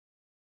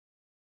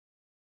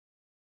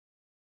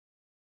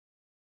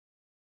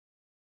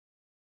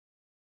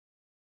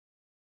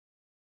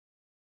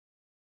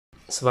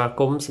ស្វា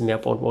គមន៍សម្រា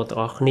ប់បងប្អូនទាំ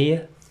ងអស់គ្នា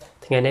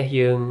ថ្ងៃនេះ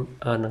យើង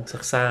នឹងសិ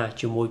ក្សា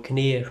ជាមួយគ្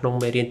នាក្នុង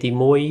មេរៀនទី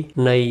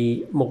1នៃ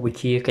មុខវិជ្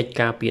ជាកិច្ច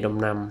ការពីដំ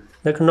ណាំ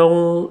នៅក្នុង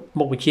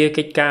មុខវិជ្ជា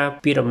កិច្ចការ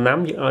ពីដំណាំ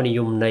យើងឲ្យនិយ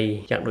មន័យ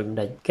យ៉ាងដូចម្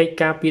ដេចកិច្ច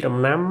ការពីដំ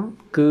ណាំ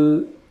គឺ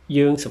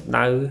យើងសំ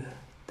ដៅ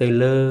ទៅ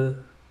លើ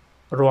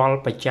រាល់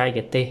បច្ចេក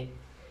ទេស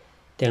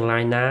ទាំងឡា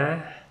យណា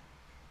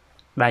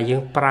ដែលយើ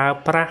ងប្រើ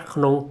ប្រាស់ក្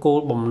នុងគោល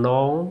បំណ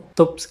ង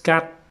ទប់ស្កា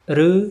ត់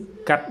ឬ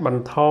កាត់ប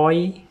ន្ថយ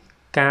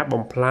ការ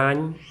បំផ្លាញ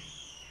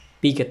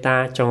ពីកត្តា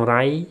ចង្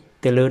រៃ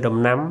ទៅលើដំ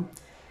ណាំ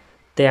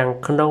ទាំង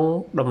ក្នុង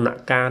ដំណា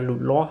ក់កាលលូ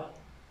តលាស់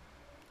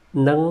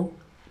និង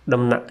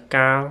ដំណាក់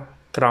កាល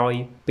ក្រោយ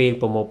ពេល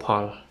ប្រមូលផ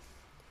ល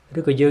ឬ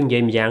ក៏យើងនិយា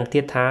យម្យ៉ាងទៀ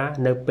តថា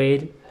នៅពេល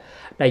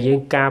ដែលយើង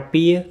ការ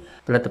ពារ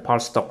ផលិតផល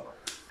ស្តុក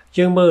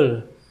យើងមើល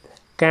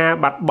ការ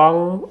បាត់ប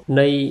ង់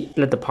នៃផ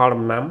លិតផល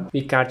ដំណាំ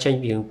វាកើតចេញ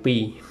ពីរឿងពី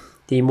រ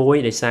ទី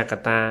1ដោយសារក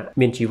ត្តា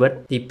មានជីវិត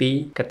ទី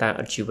2កត្តា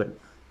អត់ជីវិត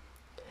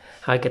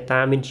ហើយកត្តា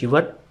មានជី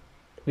វិត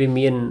វា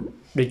មាន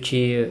ដូច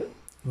ជា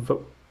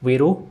វី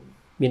រុស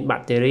មានបា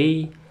ក់តេរី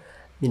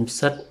មានផ្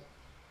សិត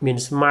មាន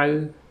ស្មៅ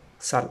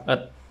សត្វល្អិត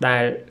ដែ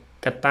ល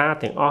កត្តា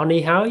ទាំងអស់នេះ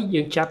ហើយ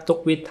យើងចាត់ទុក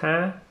វាថា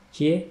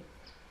ជា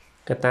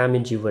កត្តាមា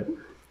នជីវិត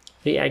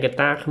រីឯកត្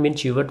តាគ្មាន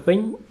ជីវិតវិញ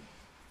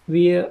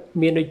វា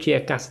មានដូចជា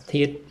អាកាស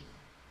ធាតុ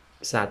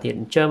សារធាតុ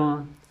ចិញ្ចឹម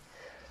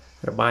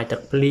របាយទឹក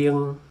ភ្លៀង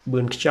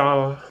បឿនខ្យ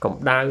ល់ក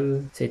ម្ដៅ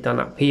សីតុ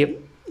ណ្ហភាព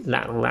ល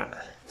ក្ខណៈ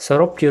ស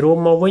រុបជារួម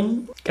មកវិញ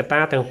កត្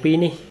តាទាំងពីរ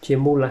នេះជា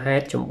មូលហេ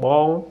តុចម្ប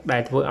ងដែ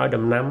លធ្វើឲ្យ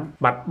ដំណាំ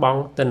បាត់ប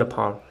ង់ទិន្នផ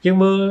លយើង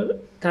មើល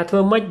ថាធ្វើ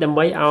ម៉េចដើម្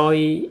បីឲ្យ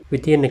វិ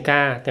ធាន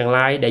ការទាំង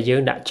ឡាយដែលយើ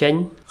ងដាក់ចេញ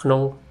ក្នុ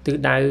ងទិស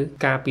ដៅ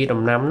ការពារ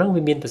ដំណាំហ្នឹង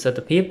វាមានប្រសិទ្ធ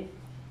ភាព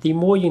ទី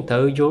1យើងត្រូ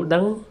វយល់ដឹ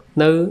ង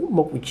នៅ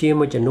មុខវិជ្ជា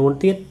មួយចំនួន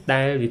ទៀត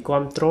ដែលវាគ្រ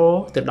ប់គ្រង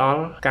ទៅដ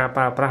ល់ការ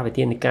ប្រើប្រាស់វិ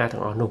ធានការទាំ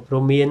ងអស់នោះរួ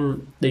មមាន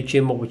ដូចជា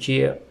មុខវិជ្ជា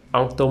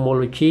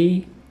Entomology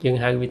យើង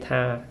ហៅវា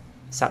ថា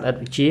សត្វល្អិត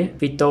វិទ្យា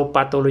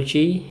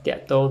Phytopathology តា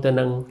ក់ទងទៅ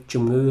នឹង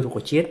ជំងឺរុក្ខ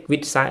ជាតិ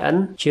Weed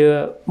Science ជា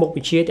មុខ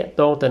វិជ្ជាតាក់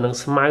ទងទៅនឹង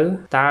ស្មៅ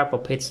តើប្រ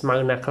ភេទស្មៅ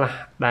ណាខ្លះ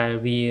ដែល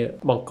វា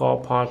បង្ក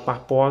ផលប៉ះ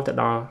ពាល់ទៅ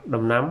ដល់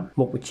ដំណាំ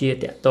មុខវិជ្ជា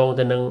តាក់ទង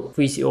ទៅនឹង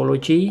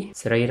Physiology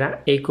សរីរៈ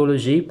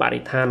Ecology បរិ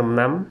ស្ថានដំ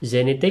ណាំ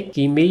Genetic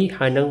គីមី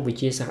ហើយនិងវិ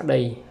ទ្យាសាស្ត្រ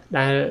ដី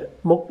ដែល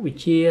មុខវិជ្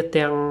ជា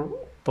ទាំង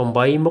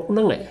8មុខហ្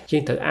នឹងយើ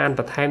ងត្រូវអានប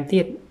ន្ថែម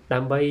ទៀតដើ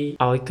ម្បី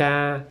ឲ្យកា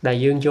រដែល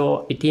យើងយក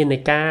វិធាន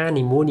ការ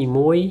នីមួ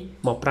យៗ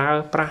មកប្រើ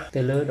ប្រាស់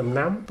ទៅលើដំ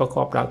ណាំប្រក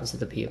បដោយប្រសិ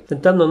ទ្ធភាពទ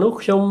ន្ទឹមនឹងនោះ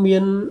ខ្ញុំមា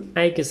ន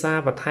ឯកសារ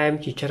បន្ថែម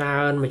ជាច្រើ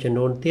នមួយចំ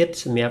នួនទៀត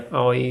សម្រាប់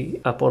ឲ្យ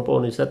បងប្អូ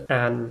ននិស្សិត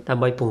អានដើ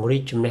ម្បីពង្រី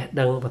កចំណេះ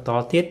ដឹងបន្ត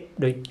ទៀត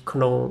ដូចក្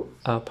នុង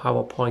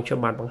PowerPoint ខ្ញុំ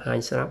បានបង្ហាញ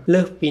ស្រាប់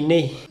លើសពី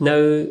នេះនៅ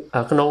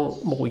ក្នុង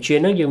មុខវិជ្ជា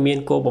នេះយើងមាន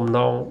គោលបំណ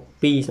ង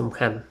ពីរសំ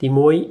ខាន់ទី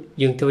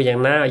1យើងធ្វើយ៉ាង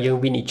ណាឲ្យយើង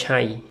វិនិច្ឆ័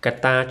យកត្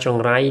តាច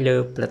ង្រៃលើ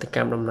ផលិតក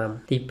ម្មដំណាំ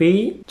ទី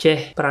2ចេះ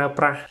ប្រើ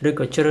ប្រាស់ឬ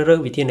ក៏ជ្រើសរើស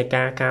វិធាន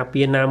ការការ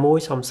ពារណាមួយ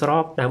សមស្រ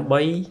បដើម្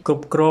បីគ្រ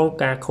ប់គ្រង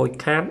ការខូច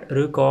ខាត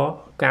ឬក៏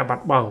ការបា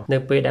ត់បង់នៅ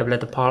ពេលដែលផលិ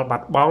តផលបា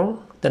ត់បង់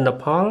ទិន្ន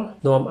ផល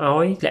នាំ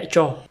ឲ្យធ្លាក់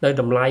ចុះនៅ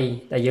តម្លៃ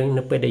ដែលយើង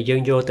នៅពេលដែលយើ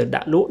ងយកទៅ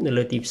ដាក់លក់នៅ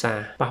លើទីផ្សារ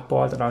ប៉ះពា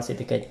ល់ទៅដល់សេដ្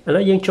ឋកិច្ចឥឡូ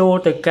វយើងចូល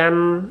ទៅកាន់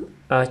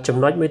ចំ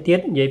ណុចមួយទៀត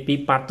និយាយពី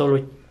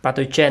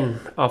pathogen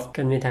of ក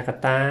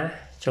ត្តា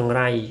ចង្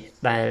រៃ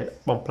ដែល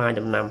បំផ្លាញ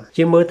ដំណាំ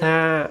ជាមើលថា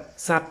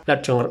សត្វ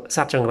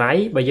ចង្រៃ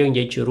បើយើងនិ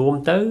យាយជារួម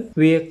ទៅ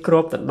វាគ្រ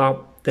បដណ្ដប់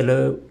ទៅ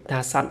លើថា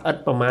សត្វល្អិត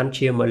ប្រមាណ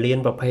ជា1លាន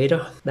ប្រភេទ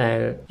ដែល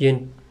យើង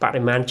ប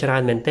រិមាណច្រើ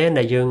នមែនទែន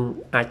ដែលយើង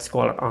អាចស្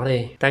គាល់អត់អស់ទេ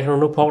តែក្នុង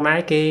នោះផងដែរ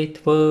គេ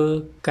ធ្វើ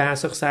ការ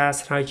សិក្សា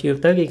ស្រាវជ្រាវ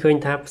ទៅគេឃើញ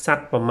ថាស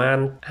ត្វប្រមាណ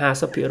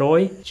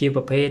 50% ជា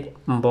ប្រភេទ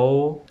អម្បូរ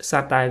ស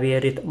ត្វដែលវា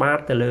រាតត្បាត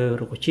ទៅលើ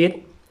រុក្ខជាតិ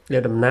លើ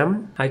ដំណាំ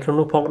ហើយក្នុង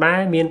នោះផងដែរ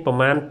មានប្រ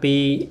មាណពី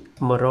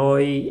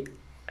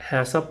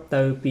150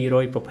ទៅ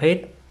200ប្រភេទ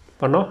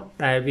ប៉ុណ្ណោះ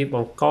ដែលវាប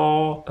ង្ក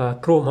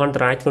គ្រោះមហន្ត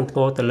រាយធ្ងន់ធ្ង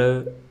រទៅលើ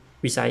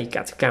វិស័យក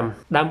សិកម្ម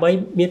ដើម្បី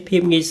មានភា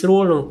ពងាយស្រួ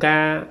លក្នុងកា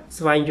រ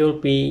ស្វែងយល់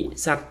ពី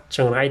សត្វច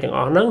ង្រៃទាំងអ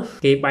ស់ហ្នឹង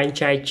គេបែង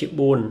ចែកជា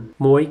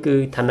4មួយគឺ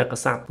ថនិក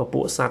សត្វព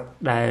ពួកសត្វ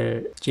ដែល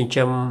ចិញ្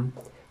ចឹម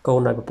កូន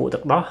ដោយពពួកទឹ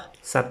កដោះ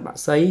សត្វប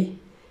ក្សី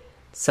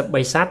សត្វ3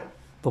សត្វ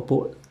ពពួ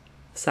ក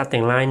សត្វ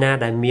ទាំងឡាយណា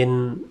ដែលមាន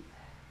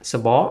ស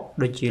បក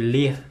ដូចជា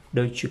លៀស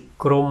ដូចជា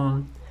គ្រំ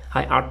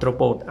ហើយ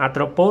arthropod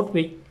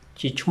វា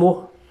ជាឈ្មោះ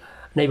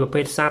នៃប្រ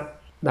ភេទសត្វ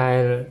ដែល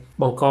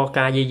បង្ក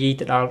ការយាយី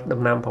ទៅដល់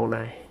ដំណាំផង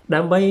ដែរ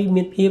ដើម្បី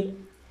មានភាព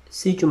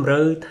ស៊ីជម្រៅ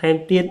ថែម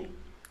ទៀត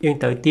យើង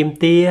ត្រូវទាម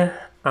ទារ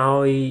ឲ្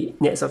យ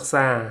អ្នកសិក្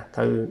សាត្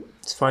រូវ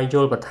ស្វែងយ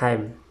ល់បន្ថែម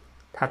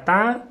ថា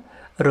តើ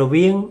រ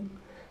វាង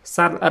ស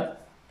ត្វល្អិត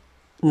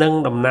និង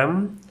ដំណាំ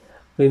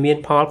វាមាន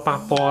ផលប៉ះ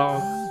ពាល់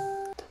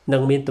និ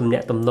ងមានទំនា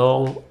ក់ទំនង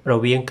រ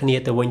វាងគ្នា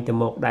ទៅវិញទៅ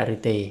មកដែរឬ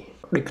ទេ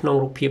ដូចក្នុង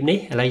រូបភាពនេះ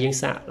ឥឡូវយើង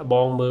សាកល្ប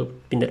ងមើល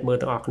ពិនិត្យមើល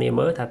ទាំងអស់គ្នា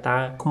មើលថាតើ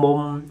ឃ្មុំ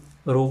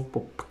រូប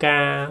ផ្កា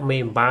មេ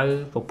អំបៅ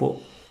ពពួក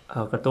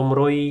កតុំ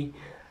រុយ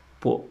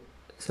ពួក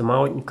សម្ោ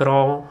ចក្រ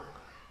ង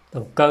ដ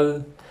ង្កូវ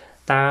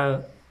តើ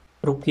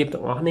រូបភាព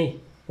ទាំងអស់នេះ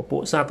ពពួ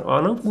កសត្វទាំងអ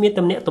ស់ហ្នឹងមាន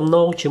ទំនាក់ទំន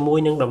ងជាមួយ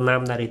នឹងដំណាំ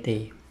ដែរទេ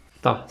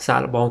តោះសាក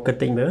ល្បងគិត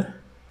តិចមើល